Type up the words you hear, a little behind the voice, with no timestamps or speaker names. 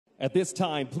At this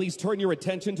time, please turn your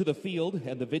attention to the field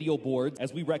and the video boards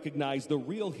as we recognize the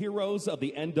real heroes of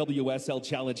the NWSL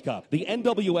Challenge Cup. The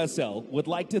NWSL would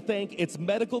like to thank its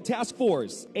medical task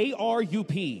force,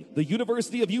 ARUP, the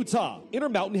University of Utah,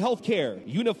 Intermountain Healthcare,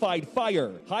 Unified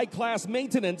Fire, High Class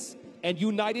Maintenance, and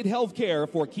United Healthcare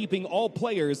for keeping all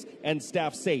players and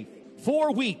staff safe.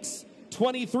 4 weeks,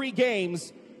 23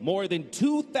 games, more than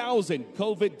 2,000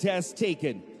 COVID tests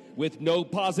taken with no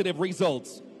positive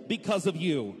results because of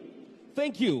you.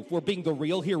 Thank you for being the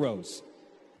real heroes.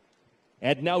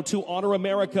 And now to honor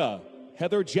America,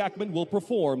 Heather Jackman will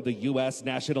perform the U.S.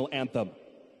 National Anthem.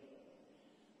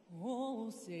 Oh,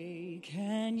 say,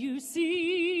 can you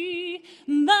see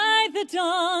by the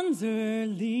dawn's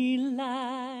early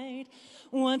light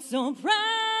what so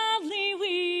proudly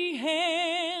we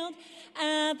hailed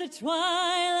at the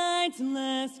twilight's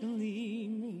last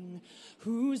gleaming,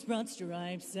 whose broad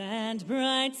stripes and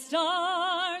bright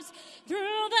stars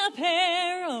through the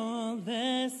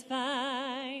perilous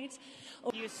fight.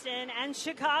 Houston and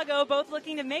Chicago both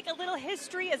looking to make a little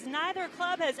history, as neither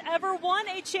club has ever won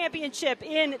a championship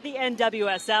in the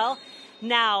NWSL.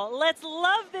 Now, let's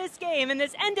love this game in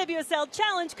this NWSL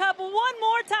Challenge Cup one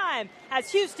more time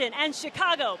as Houston and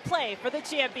Chicago play for the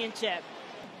championship.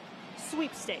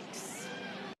 Sweepstakes.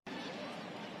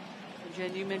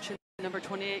 Jen, you mentioned number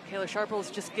 28, Kayla Sharple, is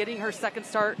just getting her second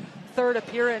start, third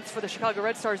appearance for the Chicago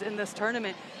Red Stars in this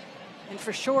tournament. And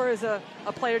for sure is a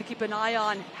player to keep an eye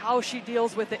on, how she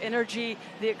deals with the energy,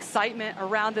 the excitement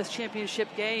around this championship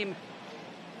game.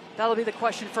 That'll be the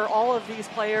question for all of these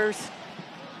players.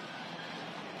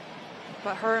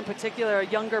 But her in particular, a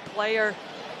younger player,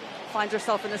 finds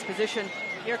herself in this position.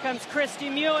 Here comes Christy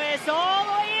Mewis all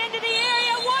the way into the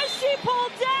area. Was she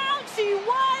pulled down? She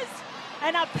was.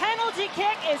 And a penalty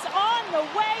kick is on the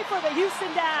way for the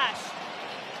Houston Dash.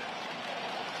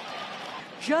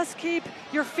 Just keep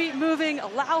your feet moving.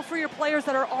 Allow for your players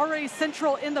that are already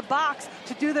central in the box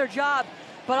to do their job.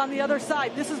 But on the other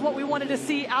side, this is what we wanted to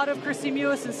see out of Christy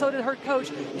Mewis, and so did her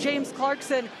coach, James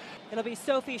Clarkson. It'll be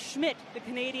Sophie Schmidt, the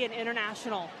Canadian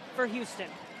international for Houston.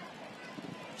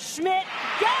 Schmidt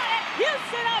got it!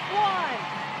 Houston up one!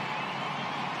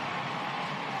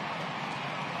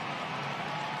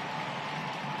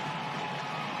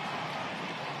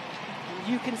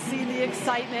 You can see the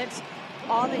excitement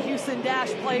on the Houston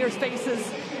Dash players'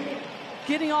 faces.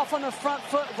 Getting off on the front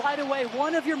foot right away.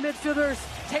 One of your midfielders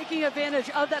taking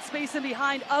advantage of that space in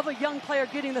behind of a young player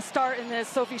getting the start in this.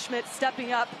 Sophie Schmidt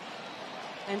stepping up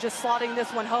and just slotting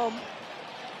this one home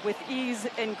with ease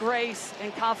and grace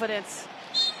and confidence.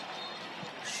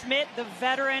 Schmidt, the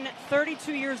veteran,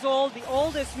 32 years old, the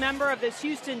oldest member of this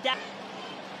Houston Dash.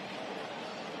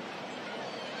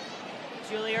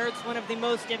 Julie Ertz, one of the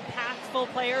most impactful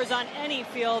players on any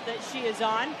field that she is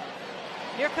on.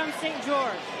 Here comes St.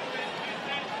 George.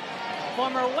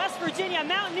 Former West Virginia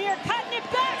Mountaineer cutting it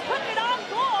back, putting it on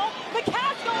goal.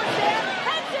 McCaskill is there,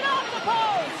 heads it off the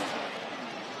post.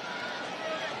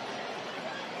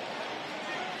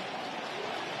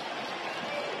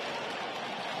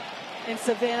 And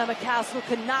Savannah McCaskill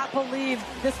could not believe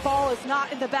this ball is not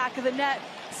in the back of the net.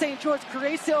 St. George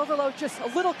creates the overload, just a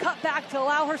little cut back to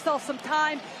allow herself some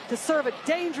time to serve a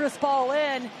dangerous ball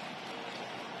in.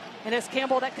 And it's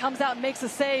Campbell that comes out and makes a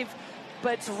save,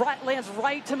 but it's lands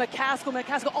right to McCaskill.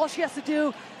 McCaskill, all she has to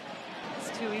do,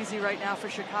 it's too easy right now for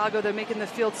Chicago. They're making the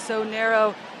field so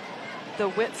narrow. The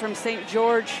width from St.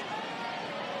 George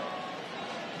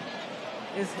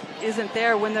isn't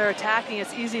there when they're attacking.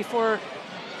 It's easy for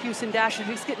Houston Dash to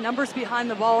just get numbers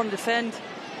behind the ball and defend.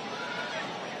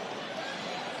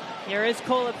 Here is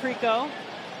Colaprico.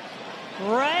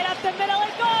 Right up the middle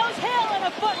it goes. Hill in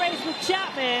a foot race with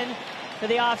Chapman. But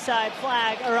the offside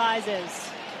flag arises.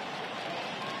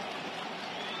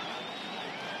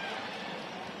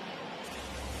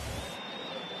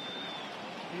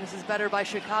 And this is better by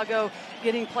Chicago,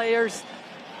 getting players.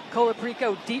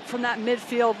 Colaprico deep from that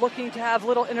midfield, looking to have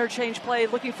little interchange play,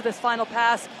 looking for this final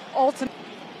pass. Ultimate.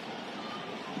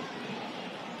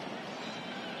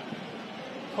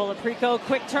 Colaprico,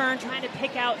 quick turn, trying to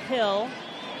pick out Hill.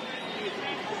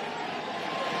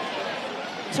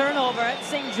 Turnover at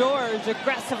St. George,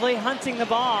 aggressively hunting the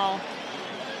ball.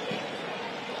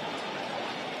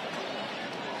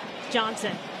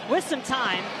 Johnson with some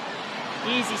time.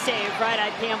 Easy save,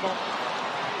 right-eyed Campbell.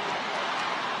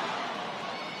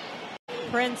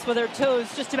 Prince with her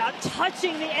toes just about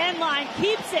touching the end line,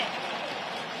 keeps it.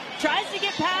 Tries to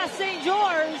get past St.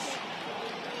 George.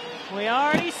 We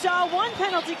already saw one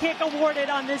penalty kick awarded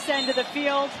on this end of the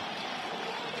field.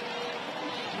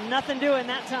 Nothing doing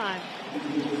that time.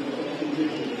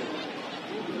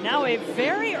 Now a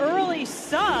very early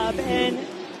sub, and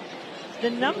The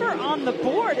number on the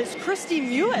board is Christy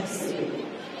Mewis.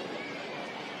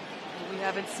 We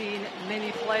haven't seen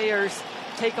many players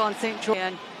take on St. George.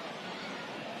 I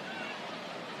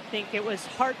think it was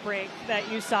heartbreak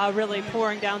that you saw really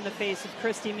pouring down the face of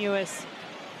Christy Mewis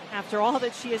after all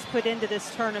that she has put into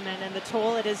this tournament and the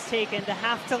toll it has taken to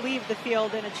have to leave the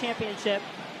field in a championship.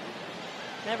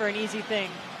 Never an easy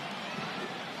thing.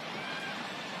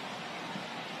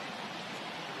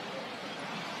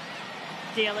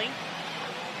 Daly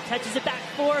touches it back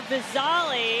for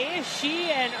Vizali. She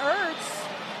and Ertz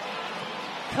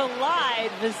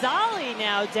collide. Vizali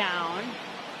now down.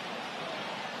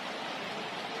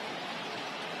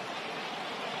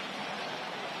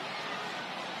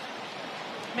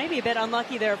 Maybe a bit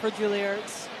unlucky there for Julie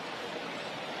Ertz.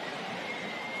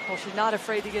 Well, she's not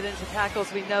afraid to get into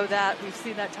tackles. We know that. We've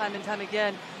seen that time and time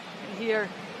again. And here,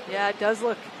 yeah, it does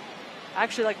look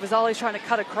actually like Vizali's trying to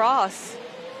cut across.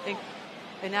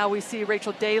 And now we see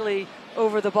Rachel Daly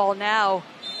over the ball now.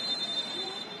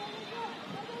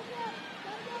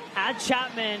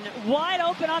 Chapman wide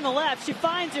open on the left. She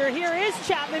finds her. Here is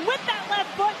Chapman with that left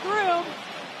foot groom.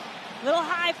 A little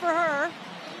high for her.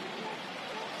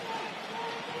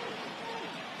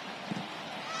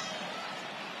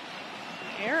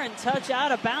 Aaron touch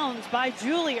out of bounds by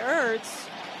Julie Ertz.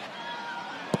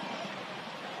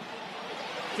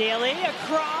 Daly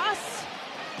across.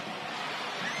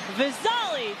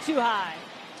 Vizali too high.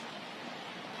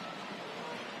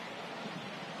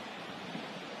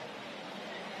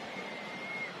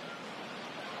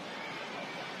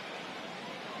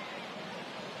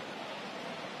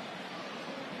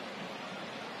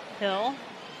 Hill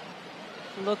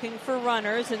looking for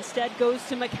runners, instead goes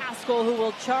to McCaskill, who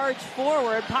will charge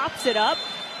forward, pops it up,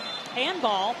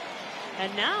 handball,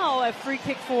 and now a free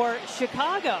kick for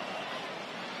Chicago.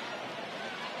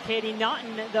 Katie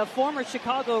Naughton, the former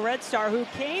Chicago Red Star, who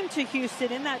came to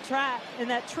Houston in that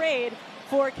trade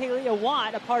for Kalia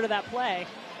Watt, a part of that play.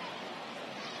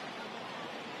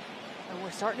 And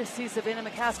we're starting to see Savannah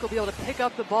McCaskill be able to pick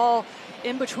up the ball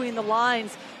in between the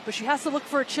lines, but she has to look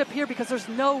for a chip here because there's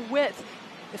no width.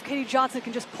 If Katie Johnson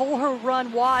can just pull her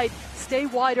run wide, stay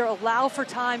wider, allow for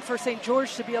time for St.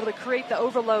 George to be able to create the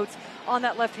overloads on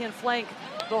that left-hand flank,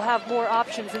 they'll have more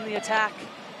options in the attack.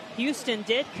 Houston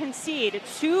did concede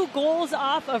 2 goals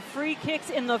off of free kicks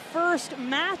in the first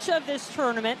match of this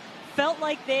tournament. Felt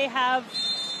like they have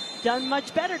done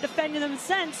much better defending them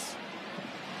since.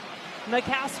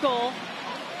 McCaskill,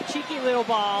 cheeky little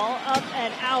ball, up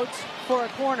and out for a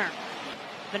corner.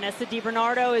 Vanessa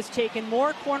DiBernardo has taken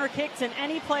more corner kicks than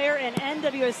any player in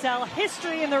NWSL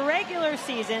history in the regular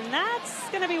season. That's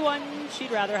going to be one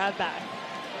she'd rather have back.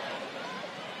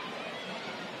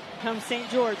 Comes St.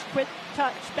 George, quick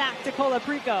touch back to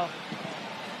Colaprico.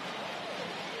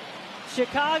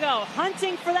 Chicago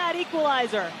hunting for that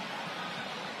equalizer.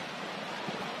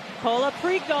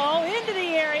 Colaprico into the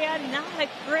area, not a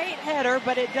great header,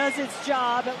 but it does its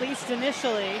job, at least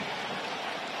initially.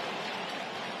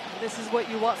 This is what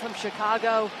you want from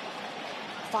Chicago.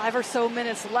 5 or so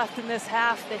minutes left in this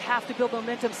half. They have to build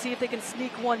momentum, see if they can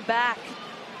sneak one back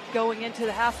going into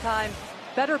the halftime.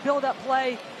 Better build-up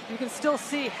play. You can still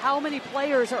see how many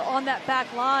players are on that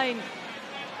back line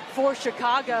for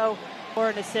Chicago. For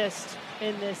an assist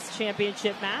in this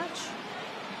championship match.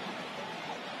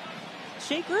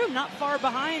 Shea Groom not far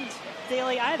behind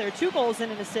Daly either. 2 goals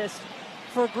and an assist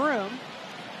for Groom.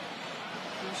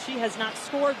 She has not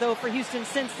scored, though, for Houston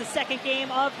since the second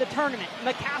game of the tournament.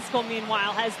 McCaskill,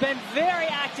 meanwhile, has been very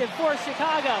active for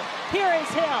Chicago. Here is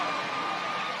Hill.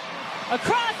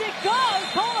 Across it goes.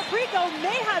 Colaprico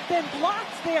may have been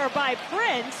blocked there by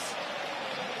Prince.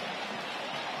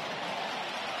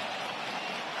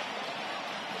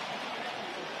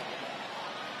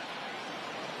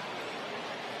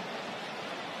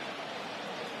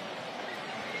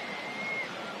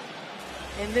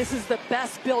 And this is the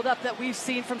best build-up that we've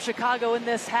seen from Chicago in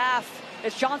this half.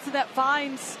 It's Johnson that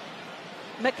finds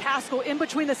McCaskill in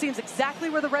between the seams, exactly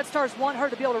where the Red Stars want her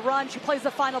to be able to run. She plays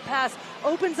the final pass,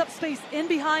 opens up space in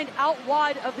behind, out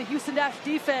wide of the Houston Dash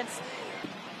defense.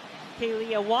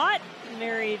 Kalia Watt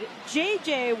married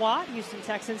J.J. Watt, Houston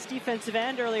Texans defensive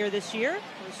end earlier this year. It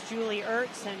was Julie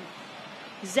Ertz and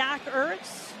Zach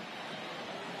Ertz.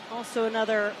 Also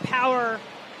another power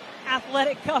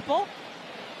athletic couple.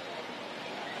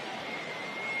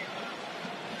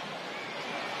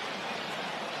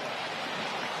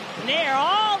 Nair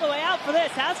all the way out for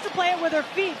this. Has to play it with her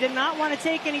feet. Did not want to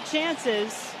take any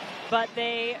chances. But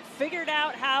they figured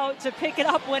out how to pick it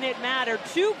up when it mattered.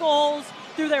 2 goals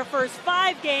through their first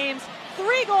 5 games.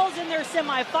 3 goals in their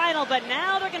semifinal. But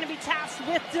now they're going to be tasked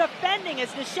with defending as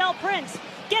Nichelle Prince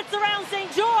gets around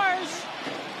St. George.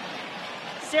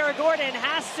 Sarah Gordon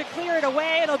has to clear it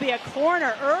away. It'll be a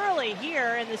corner early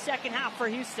here in the second half for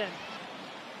Houston.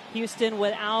 Houston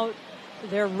without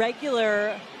their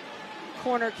regular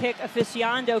corner kick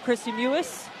aficionado, Christy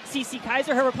Mewis. CC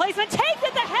Kaiser, her replacement, takes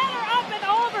it, the header up and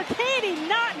over. Katie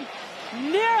Naughton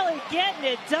nearly getting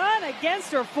it done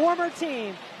against her former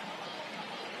team.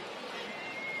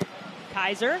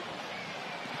 Kaiser,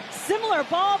 similar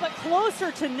ball but closer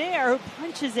to Nair, who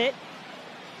punches it.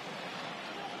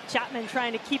 Chapman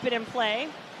trying to keep it in play.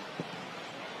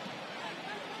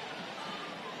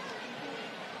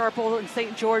 Purple and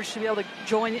St. George should be able to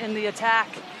join in the attack.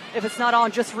 If it's not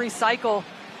on, just recycle.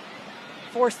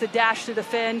 Force the dash to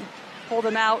defend, pull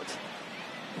them out.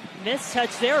 Missed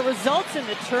touch there results in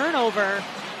the turnover.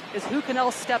 Is who can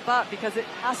else step up, because it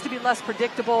has to be less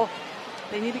predictable.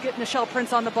 They need to get Nichelle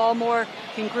Prince on the ball more.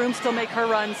 Can Groom still make her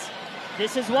runs?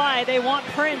 This is why they want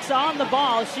Prince on the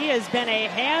ball. She has been a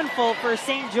handful for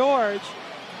St. George.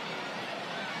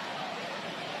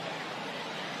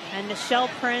 And Nichelle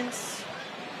Prince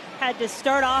had to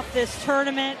start off this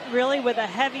tournament really with a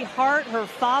heavy heart. Her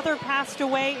father passed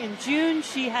away in June.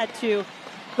 She had to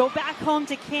go back home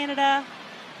to Canada.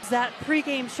 That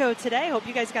pregame show today, hope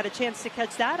you guys got a chance to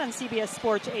catch that on CBS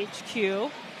Sports HQ.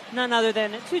 None other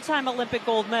than two-time Olympic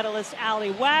gold medalist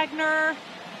Allie Wagner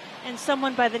and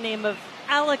someone by the name of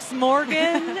Alex Morgan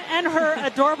and her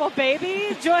adorable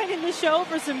baby joining the show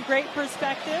for some great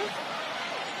perspective.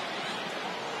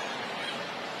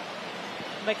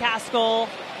 McCaskill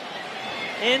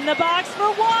in the box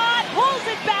for Watt, pulls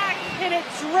it back, and it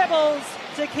dribbles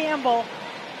to Campbell.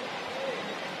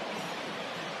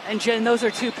 And Jen, those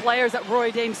are two players that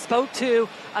Rory Dane spoke to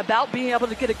about being able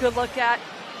to get a good look at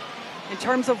in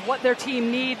terms of what their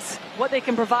team needs, what they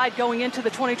can provide going into the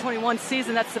 2021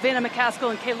 season. That's Savannah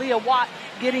McCaskill and Kaylia Watt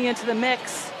getting into the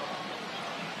mix.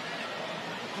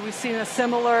 We've seen a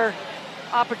similar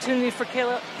opportunity for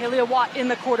Kaylia Watt in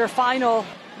the quarterfinal.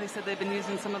 They said they've been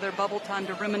using some of their bubble time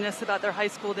to reminisce about their high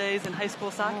school days and high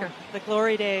school soccer. Oh, the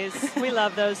glory days. We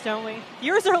love those, don't we?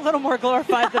 Yours are a little more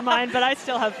glorified than mine, but I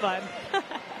still have fun.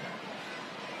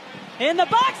 In the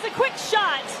box, a quick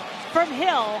shot from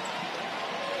Hill.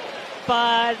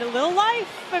 But a little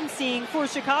life I'm seeing for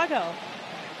Chicago.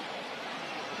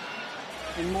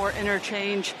 And more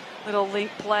interchange, little link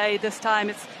play. This time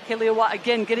it's Kaylia Watt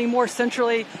again getting more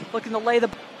centrally, looking to lay the...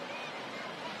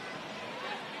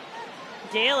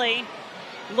 Daly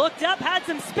looked up, had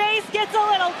some space, gets a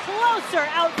little closer,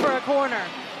 out for a corner.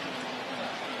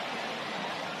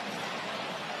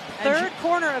 Third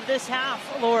corner of this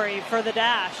half, Lori, for the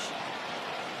Dash.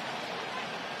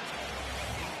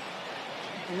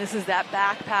 And this is that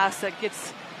back pass that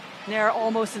gets Nair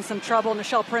almost in some trouble.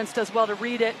 Nichelle Prince does well to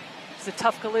read it. It's a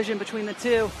tough collision between the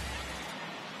two.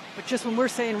 But just when we're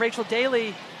saying Rachel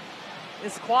Daly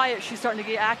is quiet, she's starting to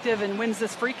get active and wins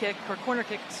this free kick, or corner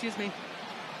kick, excuse me.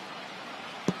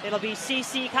 It'll be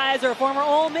CC Kaiser, former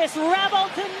Ole Miss Rebel,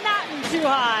 to Naughton too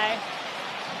high.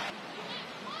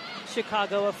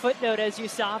 Chicago, a footnote as you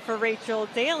saw for Rachel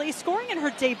Daly, scoring in her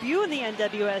debut in the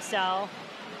NWSL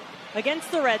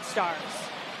against the Red Stars.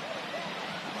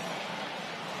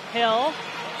 Hill.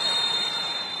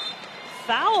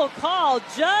 Foul call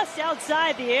just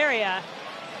outside the area.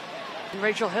 And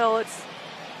Rachel Hill, it's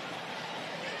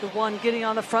the one getting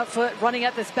on the front foot, running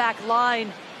at this back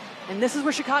line. And this is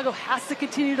where Chicago has to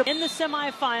continue to... In the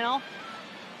semifinal.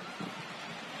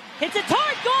 Hits a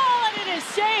toward goal, and it is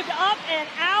saved up and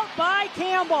out by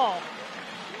Campbell.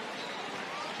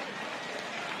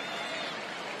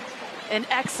 An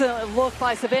excellent look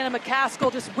by Savannah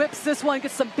McCaskill. Just whips this one,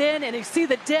 gets some bend, and you see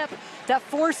the dip that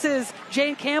forces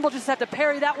Jane Campbell just have to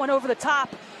parry that one over the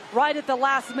top. Right at the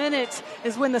last minute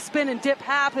is when the spin and dip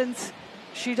happens.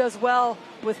 She does well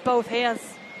with both hands.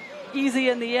 Easy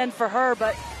in the end for her,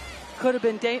 but could have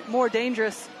been more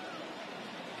dangerous.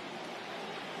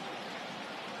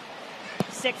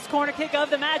 Sixth corner kick of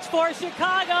the match for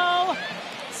Chicago.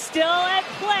 Still at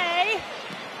play.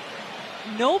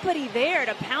 Nobody there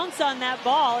to pounce on that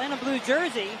ball in a blue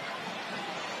jersey.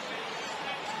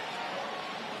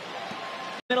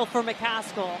 Middle for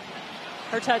McCaskill.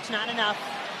 Her touch not enough.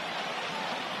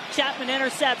 Chapman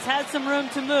intercepts, has some room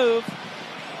to move.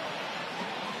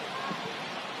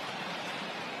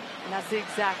 And that's the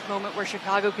exact moment where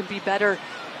Chicago can be better.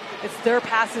 It's their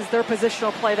passes, their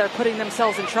positional play that are putting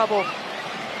themselves in trouble.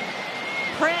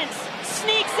 Prince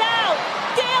sneaks out.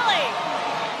 Daly.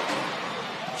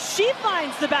 She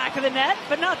finds the back of the net,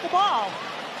 but not the ball.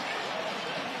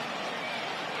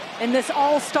 And this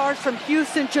all starts from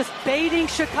Houston just baiting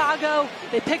Chicago.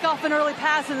 They pick off an early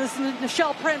pass, and this is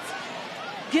Nichelle Prince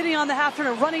getting on the half turn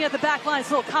and running at the back line. It's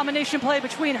a little combination play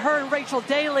between her and Rachel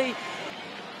Daly.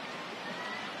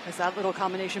 There's that little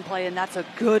combination play, and that's a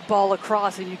good ball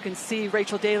across, and you can see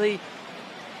Rachel Daly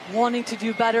wanting to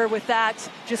do better with that.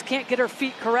 Just can't get her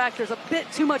feet correct. There's a bit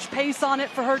too much pace on it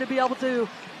for her to be able to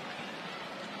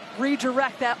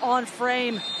redirect that on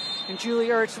frame. And Julie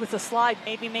Ertz with the slide.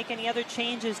 Maybe make any other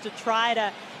changes to try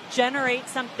to generate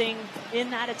something in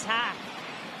that attack.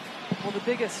 Well, the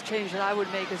biggest change that I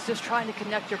would make is just trying to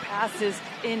connect your passes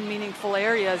in meaningful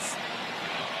areas.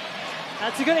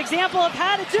 That's a good example of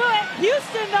how to do it.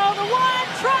 Houston, though, the one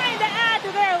trying to add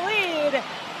to their lead.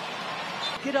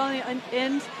 Get on the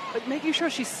end, but making sure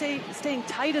she's staying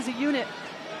tight as a unit.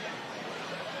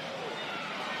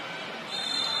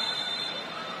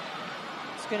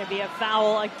 It's going to be a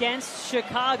foul against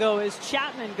Chicago as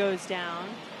Chapman goes down.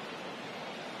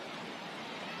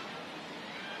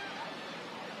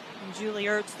 And Julie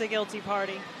Ertz, the guilty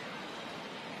party.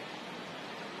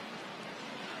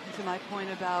 To my point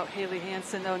about Haley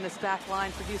Hansen, though, in this back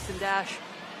line for Houston Dash.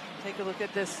 Take a look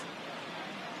at this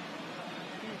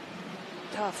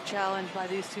tough challenge by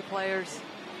these two players.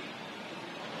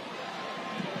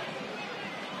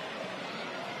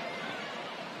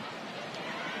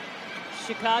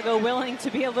 Chicago willing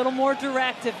to be a little more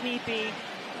direct if need be.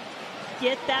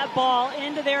 Get that ball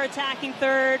into their attacking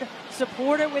third,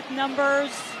 support it with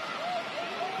numbers.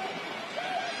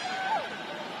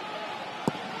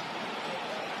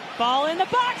 Ball in the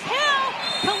box, Hill!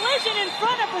 Collision in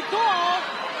front of the goal,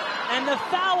 and the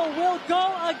foul will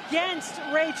go against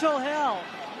Rachel Hill.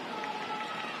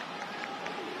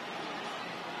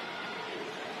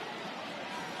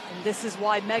 And this is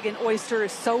why Megan Oyster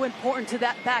is so important to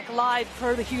that back line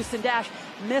for the Houston Dash.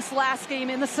 Missed last game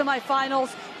in the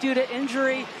semifinals due to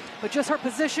injury, but just her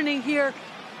positioning here,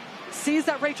 sees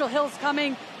that Rachel Hill's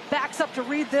coming, backs up to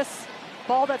read this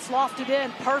ball that's lofted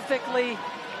in perfectly.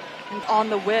 And on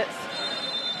the width.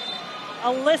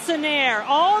 Alyssa Nair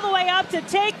all the way up to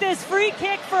take this free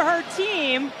kick for her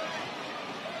team.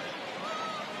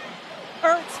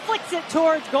 Ertz flicks it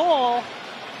towards goal.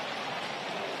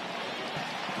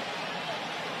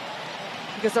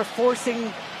 Because they're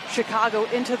forcing Chicago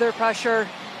into their pressure.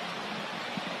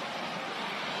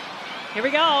 Here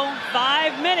we go.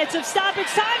 5 minutes of stoppage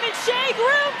time, and Shea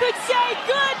Groom could say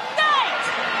good night.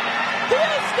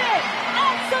 Houston,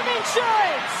 add some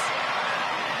insurance.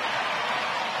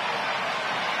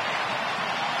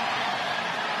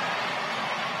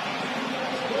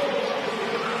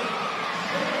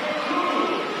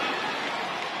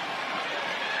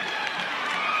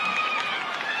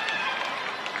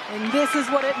 And this is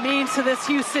what it means to this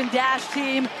Houston Dash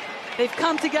team. They've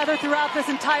come together throughout this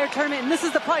entire tournament, and this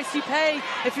is the price you pay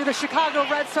if you're the Chicago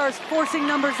Red Stars, forcing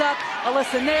numbers up.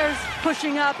 Alyssa Nair's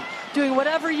pushing up, doing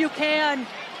whatever you can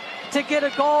to get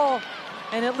a goal,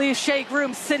 and at least Shea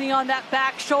Groom sitting on that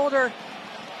back shoulder.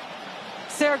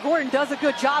 Sarah Gordon does a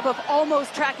good job of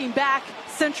almost tracking back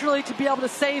centrally to be able to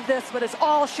save this, but it's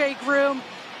all Shea Groom.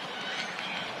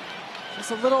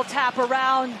 Just a little tap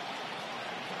around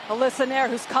Alyssa Nair,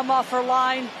 who's come off her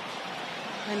line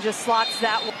and just slots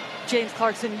that one. James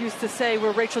Clarkson used to say,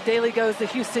 where Rachel Daly goes, the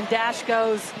Houston Dash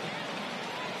goes.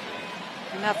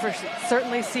 And that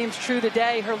certainly seems true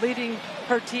today. Her leading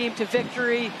her team to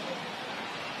victory,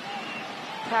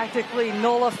 practically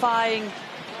nullifying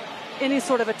any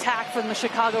sort of attack from the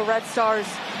Chicago Red Stars.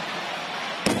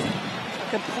 A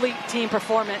complete team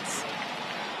performance.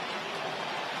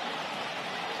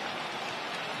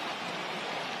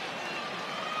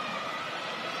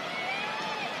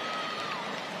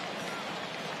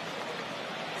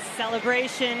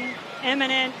 Celebration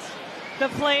imminent. The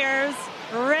players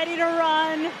ready to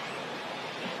run.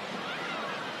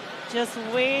 Just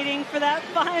waiting for that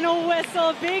final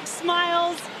whistle. Big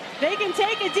smiles. They can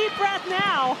take a deep breath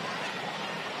now.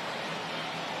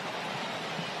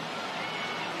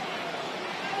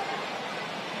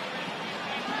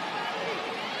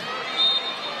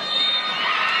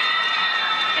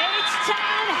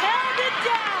 H-Town held it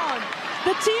down.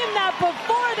 The team that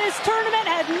before this tournament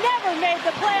had never made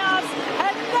the playoffs,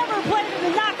 had never played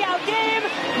in the knockout game,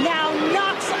 now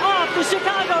knocks off the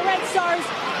Chicago Red Stars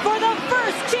for the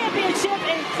first championship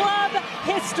in club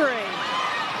history.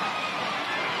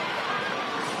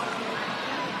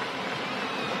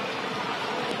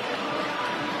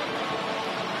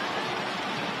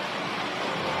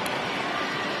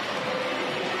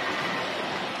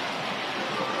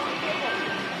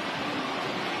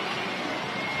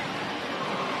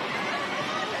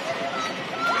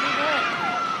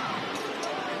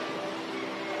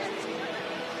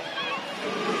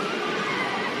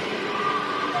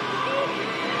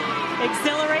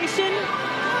 Exhilaration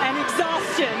and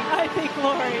exhaustion, I think,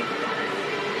 Lori.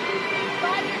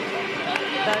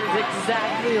 That is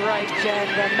exactly right, Jen.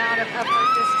 The amount of effort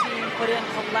this team put in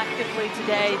collectively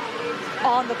today,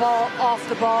 on the ball, off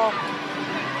the ball,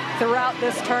 throughout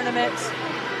this tournament.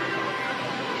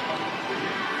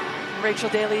 Rachel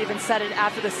Daly even said it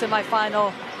after the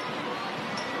semifinal,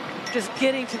 just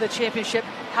getting to the championship,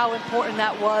 how important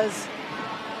that was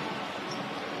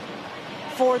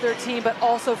for their team, but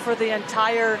also for the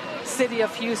entire city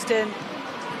of Houston.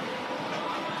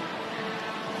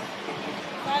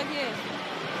 5 years.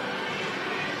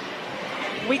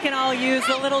 We can all use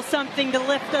a little something to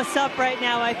lift us up right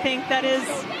now. I think that is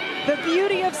the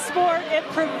beauty of sport. It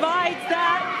provides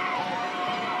that.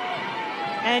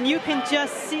 And you can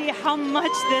just see how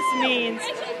much this means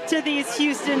to these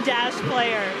Houston Dash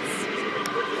players.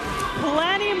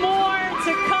 Plenty more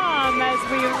to come as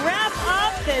we wrap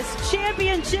up this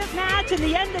championship match in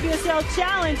the NWSL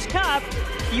Challenge Cup.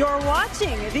 You're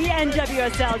watching the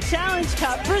NWSL Challenge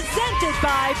Cup presented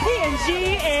by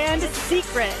P&G and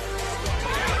Secret.